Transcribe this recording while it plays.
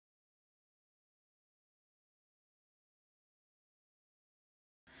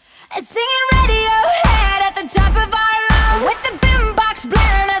Singing Radiohead at the top of our lungs, with the boombox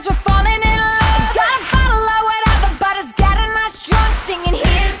blaring as we're falling in love. Got a bottle of whatever, but it's getting us drunk, singing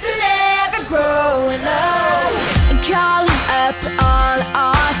here's to never growing up. Call up all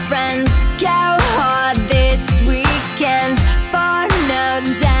our friends, go hard this weekend. For no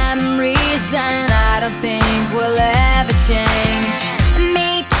damn reason, I don't think we'll ever change.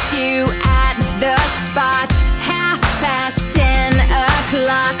 Meet you at the spot,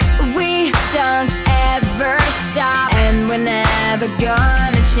 10:30. We don't ever stop, and we're never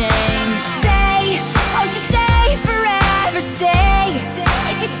gonna change. Stay, won't you stay forever, stay.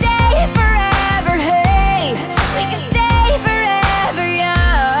 If you stay forever, hey, we can stay forever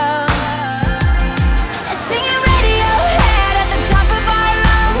young. Singing Radiohead at the top of our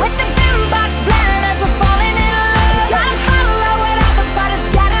lungs, with the boombox blaring as we're falling in love. Got a bottle of whatever, but it's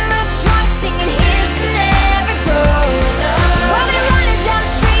getting us drunk, singing here's to never growing up. We'll be running down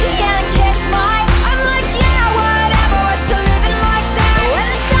the street and kiss my, I'm like, yeah, whatever, we're still living like that. When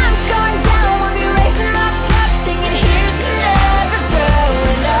the sun's going down, we'll be raising our cups, singing here's to never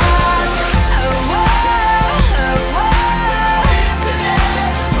growing up. Oh, whoa, oh, whoa. Here's to never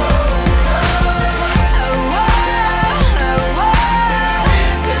growing up. Oh, whoa, oh, whoa.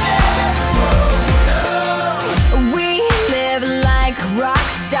 Here's to never growing up. We live like rock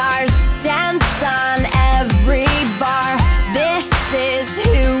stars, dance on every bar. This is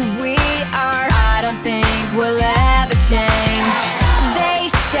who we are. I don't think we'll ever change. They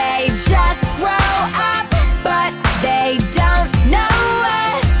say just grow up, but they don't know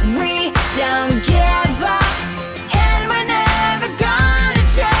us. We don't give up, and we're never gonna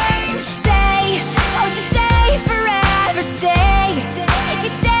change. Stay, won't you stay forever, stay. If you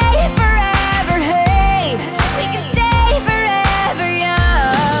stay forever, hey, we can stay forever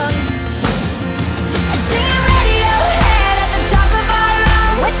young. Singing Radiohead at the top of our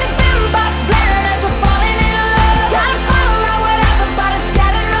lungs, with the boombox blaring as we're falling in love. Got a bottle of whatever, but it's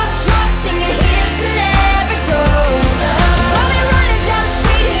getting us drunk, singing here's to never growing up. We'll be running down the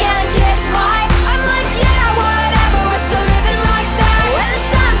street and kiss my, I'm like, yeah, whatever, we're still living like that. When the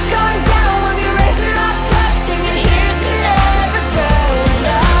sun's going down, we'll be raising our cups, singing here's to never growing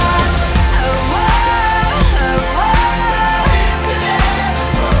up. Oh, whoa, oh, whoa. Here's to never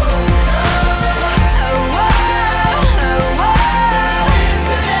growing up. Oh, whoa, oh, whoa. Here's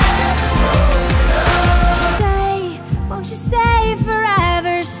to never growing up. Say, won't you stay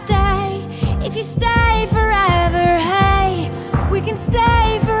forever, stay. If you stay forever, hey, we can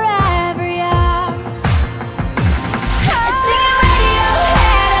stay forever, yeah. Singing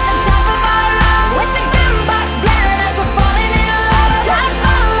Radiohead at the top of our lungs, with the boombox blaring as we're falling in love. Got a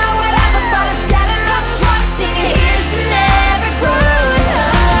bottle of whatever, but it's getting us drunk, singing here's to never growing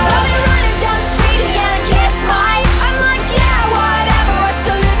up. We'll be running down the street and kiss my, I'm like, yeah, whatever, we're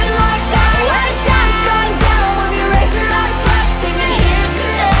still living like that. When the sun's going down, we'll be raising our cups, singing here's to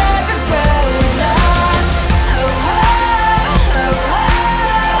never growing up. Oh, whoa, oh, whoa.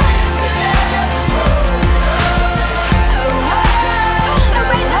 Here's to never growing up. Oh, whoa, oh,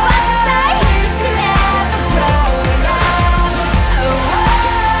 raise your glass and say here's to never growing up. Oh,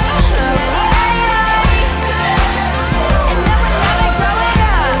 whoa, oh, la-di-da-di-da. And no, we're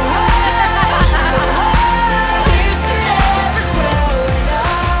never growing up. Here's to never growing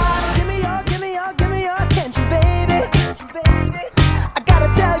up. Give me your attention, baby. I gotta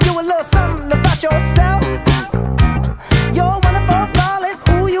tell you a little something about yourself. You're wonderful, flawless,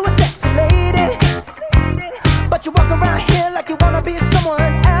 ooh, you a sexy lady. But you walk around here like you wanna be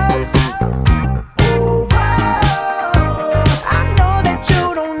someone else. Ooh, whoa. I know that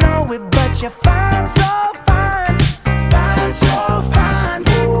you don't know it, but you're fine, so fine. Fine, so fine.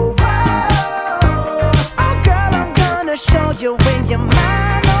 Ooh, whoa. Oh, girl, I'm gonna show you when you're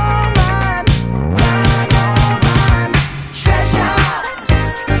mine, oh, mine. Mine, oh, mine. Treasure,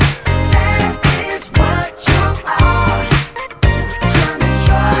 that is what you are. Honey,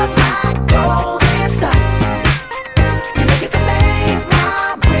 you're my golden star. You know you can make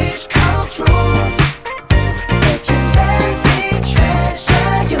my wish come true. If you let me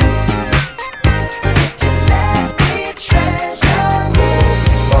treasure you. If you let me treasure you.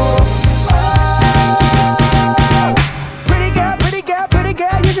 Oh, oh. Pretty girl, pretty girl, pretty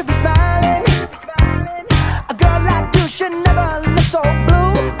girl, you should be smiling. A girl like you should never look so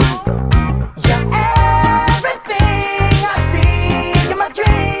blue. You're everything I see in my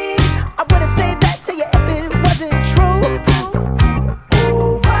dreams. I wouldn't say that to you if it wasn't true.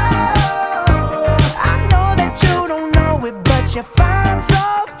 Ooh, whoa. I know that you don't know it, but you're fine, so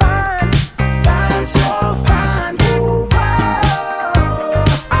fine. Fine, so fine. Ooh, whoa.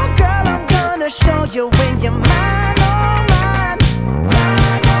 Oh, girl, I'm gonna show you when you're mine, oh, mine.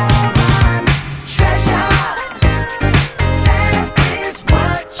 Mine, oh,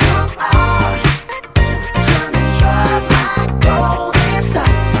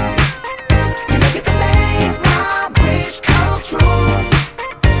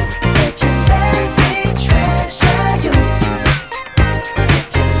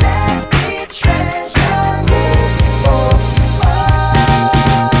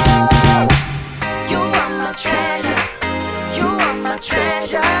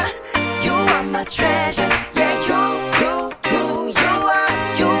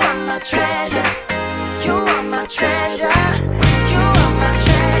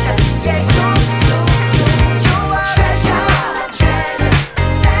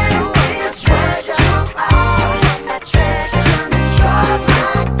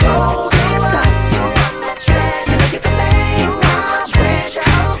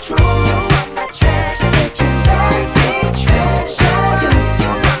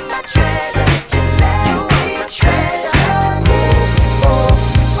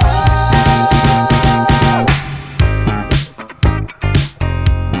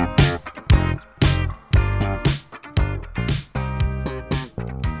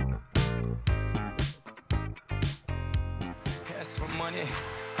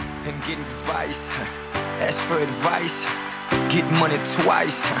 advice, get money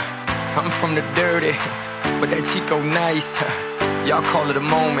twice. I'm from the dirty, but that Chico nice. Y'all call it a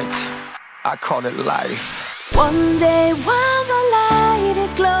moment, I call it life. One day while the light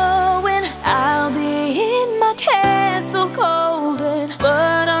is glowing, I'll be in my castle golden.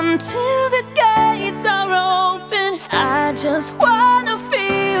 But until the gates are open, I just wanna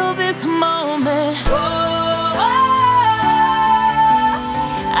feel this moment.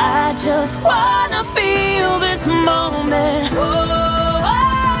 I just wanna feel this moment.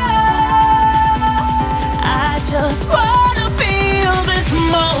 I just wanna feel this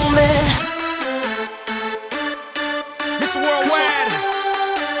moment. Miss Worldwide,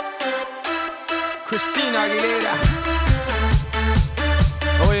 Christina Aguilera.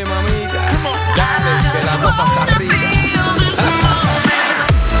 Oye mamita, dale, que la cosa está arriba.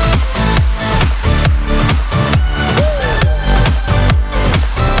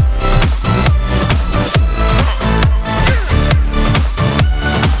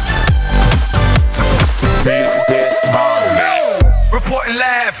 Reporting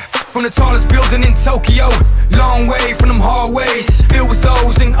live from the tallest building in Tokyo. Long way from them hallways, filled with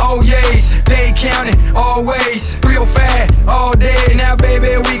O's and O's. They counting always, 305 all day. Now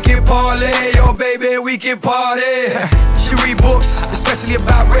baby we can parlay, oh baby we can party. She read books, especially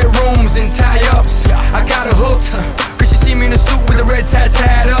about red rooms and tie-ups. I got her hooked, cause she see me in a suit with the red tie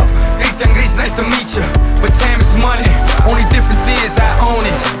tied up. Rita and Gris, nice to meet you, but time is money. Only difference is I own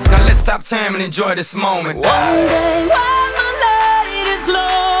it. Now let's stop time and enjoy this moment. One day while my light is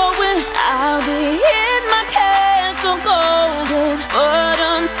glowing, I'll be in my castle golden. But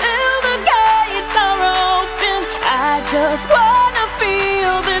until the gates are open, I just wanna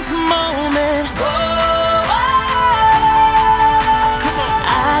feel this moment.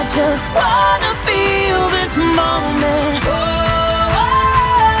 I just wanna feel this moment.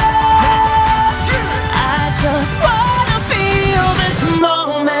 I just wanna feel this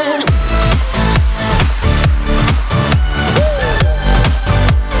moment.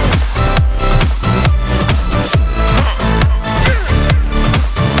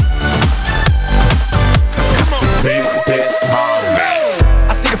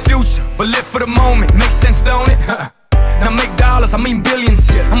 I see the future, but live for the moment. Makes sense, don't it? Now make dollars, I mean billions.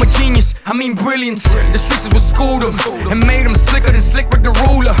 I'm a genius, I mean brilliance. The streets is what schooled them and made them slicker than Slick Rick the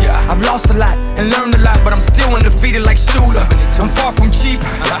ruler. I've lost a lot and learned a lot, but I'm still undefeated like Shooter. I'm far from cheap,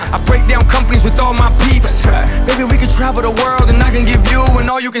 I break down companies with all my peeps. Baby, we can travel the world and I can give you and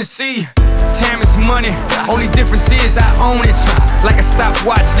all you can see. Time is money, only difference is I own it. Like a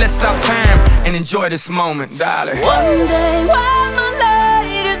stopwatch, let's stop time and enjoy this moment, darling. One day while my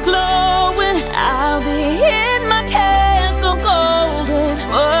light is glowing, I'll be in my castle golden.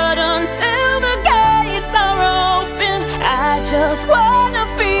 But until the gates are open, I just wanna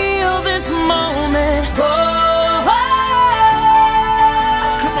feel this moment.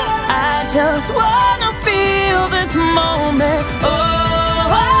 I just wanna feel this moment.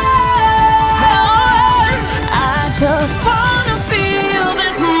 I just wanna feel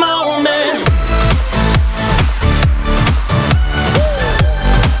this moment.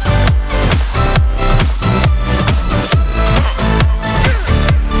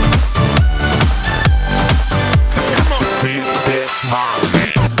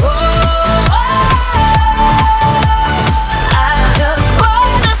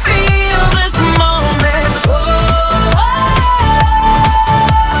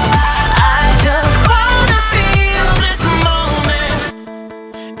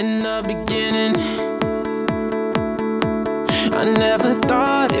 I never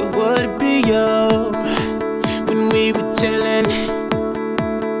thought it would be you when we were chilling,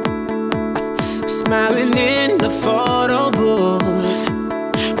 smiling in the photo booth.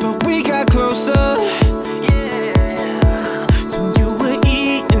 But we got closer, so you were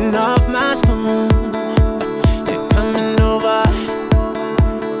eating off my spoon. You're coming over,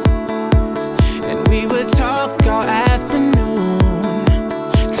 and we would talk all afternoon.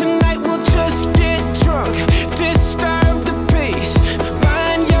 Tonight we'll just get drunk, disturb the peace,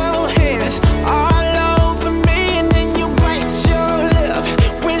 burn your hands all over me, and then you bite your lip,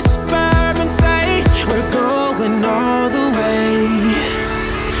 whisper and say we're going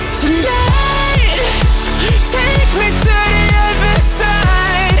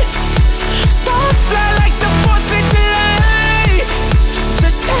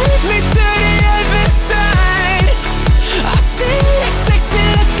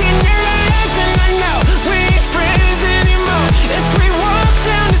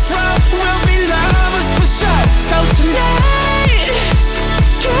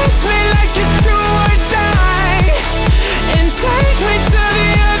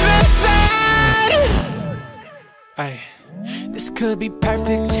to be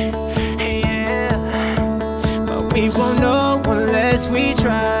perfect, yeah, but we won't know unless we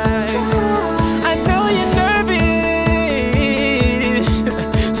try. I know you're nervous,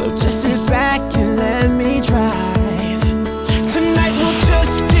 so just sit back and let me drive. Tonight we'll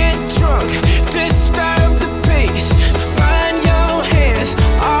just get drunk, disturb the peace, run your hands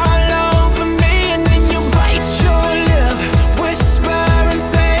all over me, and then you bite your lip, whisper and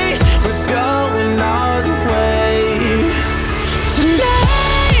say we're going all the way.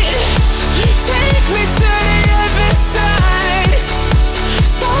 Tonight, take me to the other side.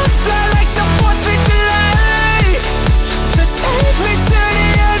 Sparks fly like the 4th of July. Just take me to the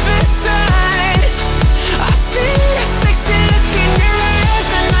other side. I see that sexy look in your eyes,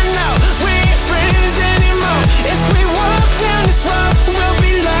 and I know we ain't friends anymore. If we walk down this road, we'll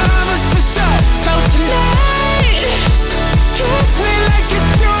be lovers for sure. So tonight, kiss me like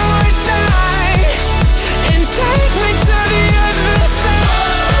it's do or die, and take me to the other side.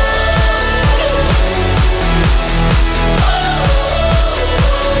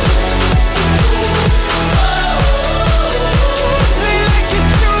 Kiss me like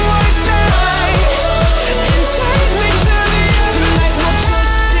it's do or die, and take me to the other side. Tonight we'll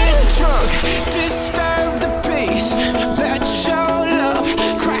just get drunk, disturb the peace, let your love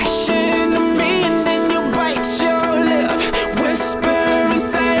crash into me, and then you bite your lip, whisper and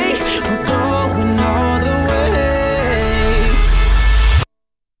say we're going all the way.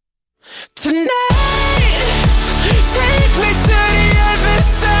 Tonight